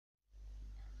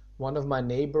One of my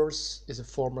neighbors is a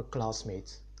former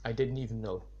classmate I didn't even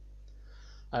know.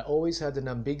 I always had an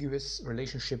ambiguous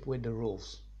relationship with the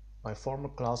rules. My former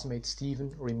classmate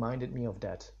Steven reminded me of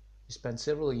that. We spent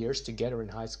several years together in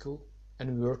high school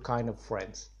and we were kind of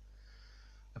friends.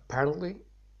 Apparently,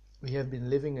 we have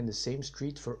been living in the same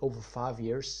street for over 5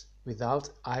 years without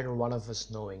either one of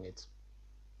us knowing it.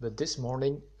 But this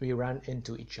morning we ran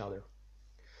into each other.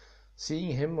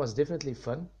 Seeing him was definitely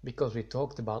fun because we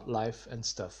talked about life and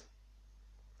stuff.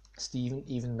 Steven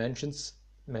even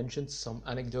mentioned some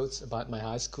anecdotes about my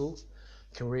high school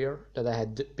career that I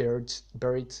had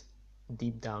buried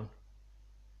deep down.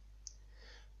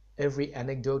 Every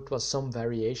anecdote was some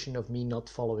variation of me not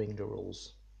following the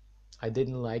rules. I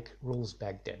didn't like rules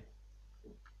back then.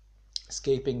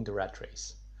 Escaping the rat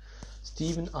race.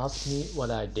 Steven asked me what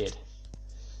I did.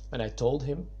 When I told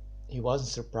him, he wasn't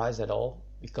surprised at all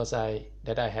because I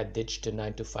had ditched the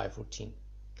 9 to 5 routine.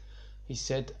 He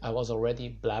said I was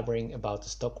already blabbering about the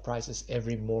stock prices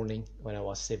every morning when I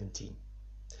was 17.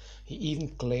 He even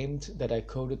claimed that I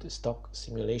coded a stock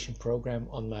simulation program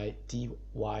on my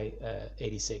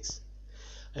TY-86.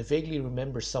 I vaguely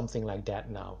remember something like that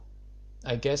now.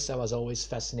 I guess I was always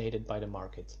fascinated by the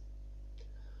market.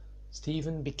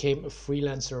 Steven became a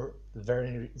freelancer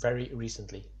very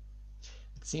recently.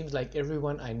 It seems like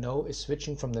everyone I know is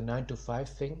switching from the 9 to 5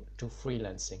 thing to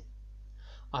freelancing.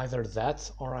 Either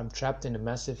that or I'm trapped in a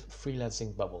massive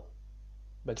freelancing bubble.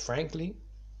 But frankly,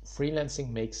 freelancing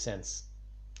makes sense,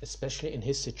 especially in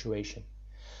his situation.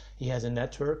 He has a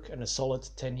network and a solid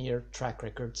 10-year track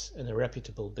record and a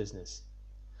reputable business.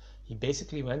 He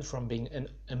basically went from being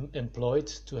employed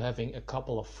to having a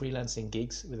couple of freelancing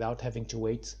gigs without having to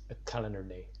wait a calendar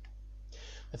day.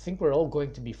 I think we're all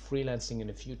going to be freelancing in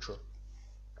the future.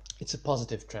 It's a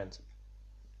positive trend,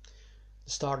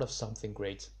 the start of something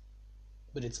great.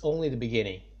 But it's only the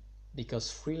beginning,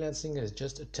 because freelancing is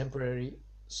just a temporary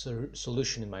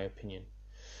solution in my opinion.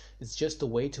 It's just a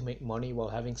way to make money while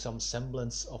having some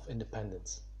semblance of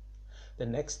independence. The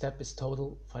next step is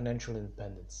total financial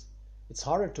independence. It's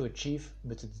harder to achieve,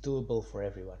 but it's doable for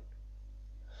everyone.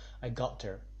 I got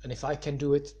there, and if I can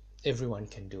do it, everyone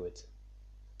can do it.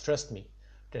 Trust me,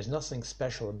 there's nothing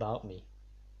special about me.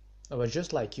 I was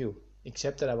just like you,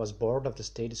 except that I was bored of the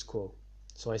status quo.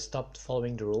 So I stopped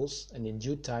following the rules, and in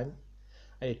due time,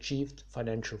 I achieved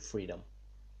financial freedom.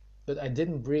 But I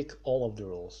didn't break all of the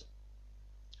rules.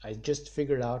 I just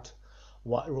figured out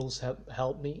what rules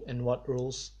helped me and what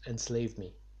rules enslaved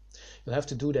me. You'll have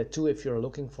to do that too if you're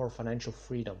looking for financial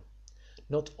freedom.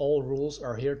 Not all rules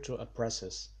are here to oppress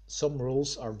us. Some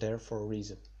rules are there for a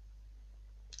reason.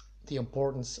 The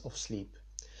importance of sleep.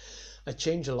 I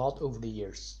changed a lot over the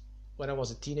years. When I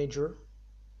was a teenager,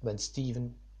 when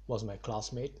Steven was my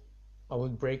classmate, I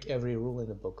would break every rule in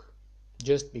the book,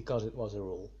 just because it was a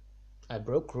rule. I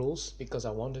broke rules because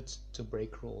I wanted to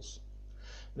break rules.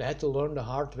 But I had to learn the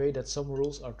hard way that some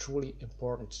rules are truly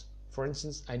important. For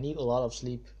instance, I need a lot of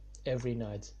sleep every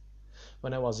night.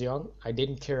 When I was young, I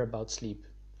didn't care about sleep.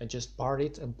 I just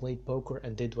partied and played poker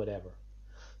and did whatever.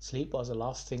 Sleep was the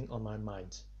last thing on my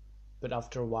mind. But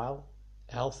after a while,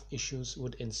 health issues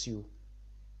would ensue.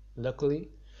 Luckily,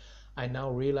 I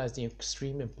now realize the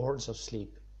extreme importance of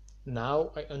sleep.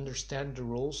 Now I understand the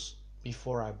rules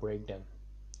before I break them.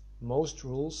 Most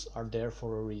rules are there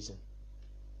for a reason.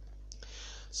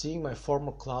 Seeing my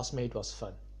former classmate was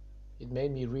fun. It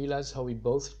made me realize how we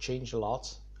both changed a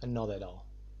lot and not at all.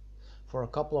 For a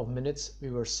couple of minutes we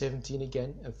were 17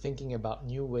 again and thinking about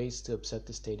new ways to upset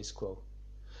the status quo.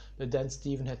 But then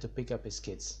Steven had to pick up his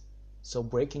kids, so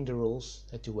breaking the rules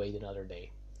had to wait another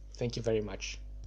day. Thank you very much.